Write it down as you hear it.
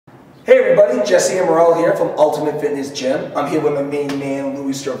Hey everybody, Jesse Amarelo here from Ultimate Fitness Gym. I'm here with my main man,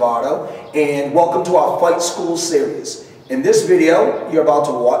 Louis Stravato, and welcome to our Fight School series. In this video you're about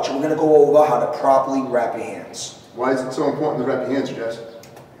to watch, we're going to go over how to properly wrap your hands. Why is it so important to wrap your hands, Jess?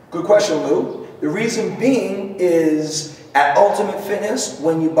 Good question, Lou. The reason being is at Ultimate Fitness,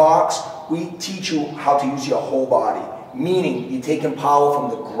 when you box, we teach you how to use your whole body. Meaning, you're taking power from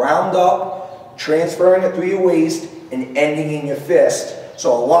the ground up, transferring it through your waist, and ending in your fist.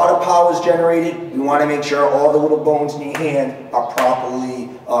 So a lot of power is generated. We want to make sure all the little bones in your hand are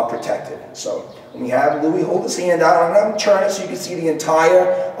properly protected. So when we have Louis hold his hand out, I'm going to turn it so you can see the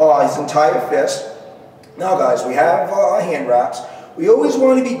his entire fist. Now guys, we have our hand wraps. We always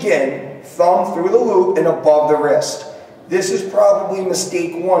want to begin thumb through the loop and above the wrist. This is probably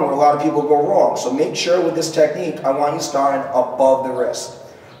mistake one where a lot of people go wrong. So make sure with this technique, I want you starting above the wrist.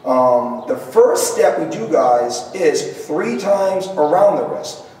 The first step we do, guys, is 3 times around the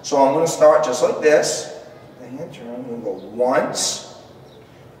wrist. So I'm going to start just like this. The hand turn. I'm going to go once,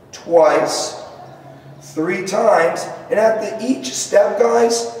 twice, 3 times. And after each step,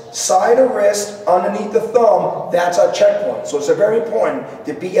 guys, side of wrist, underneath the thumb, that's our checkpoint. So it's very important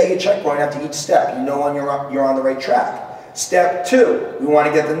to be at your checkpoint after each step. You know you're on the right track. Step 2, we want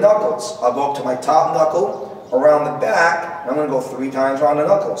to get the knuckles. I'll go up to my top knuckle, around the back, and I'm going to go 3 times around the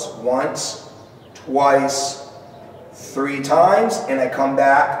knuckles. Once, twice, 3 times, and I come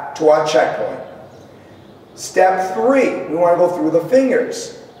back to our checkpoint. Step 3, we want to go through the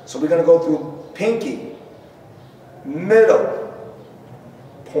fingers. So we're going to go through pinky, middle,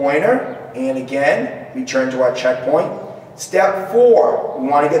 pointer, and again, return to our checkpoint. Step 4, we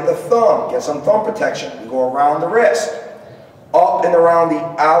want to get the thumb, get some thumb protection. We go around the wrist, up and around the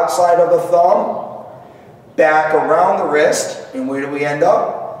outside of the thumb, back around the wrist, and where do we end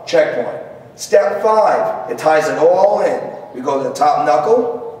up? Checkpoint. Step 5, it ties it all in. We go to the top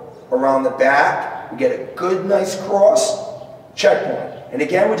knuckle, around the back, we get a good nice cross, checkpoint. And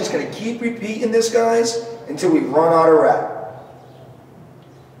again, we're just going to keep repeating this, guys, until we run out of wrap.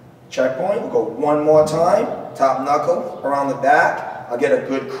 Checkpoint, we'll go one more time, top knuckle, around the back, I'll get a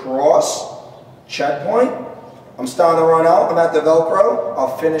good cross, checkpoint. I'm starting to run out, I'm at the Velcro,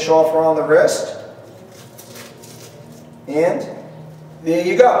 I'll finish off around the wrist. And there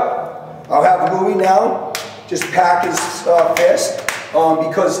you go. I'll have Louis now just pack his fist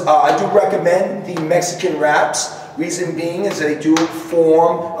because I do recommend the Mexican wraps. Reason being is they do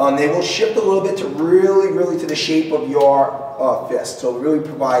form, they will shift a little bit to really to the shape of your fist. So it really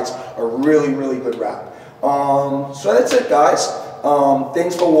provides a really good wrap. So that's it, guys.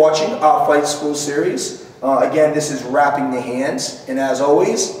 Thanks for watching our Fight School series. Again, this is wrapping the hands. And as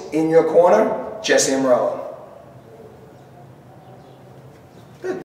always, in your corner, Jesse Amarelo.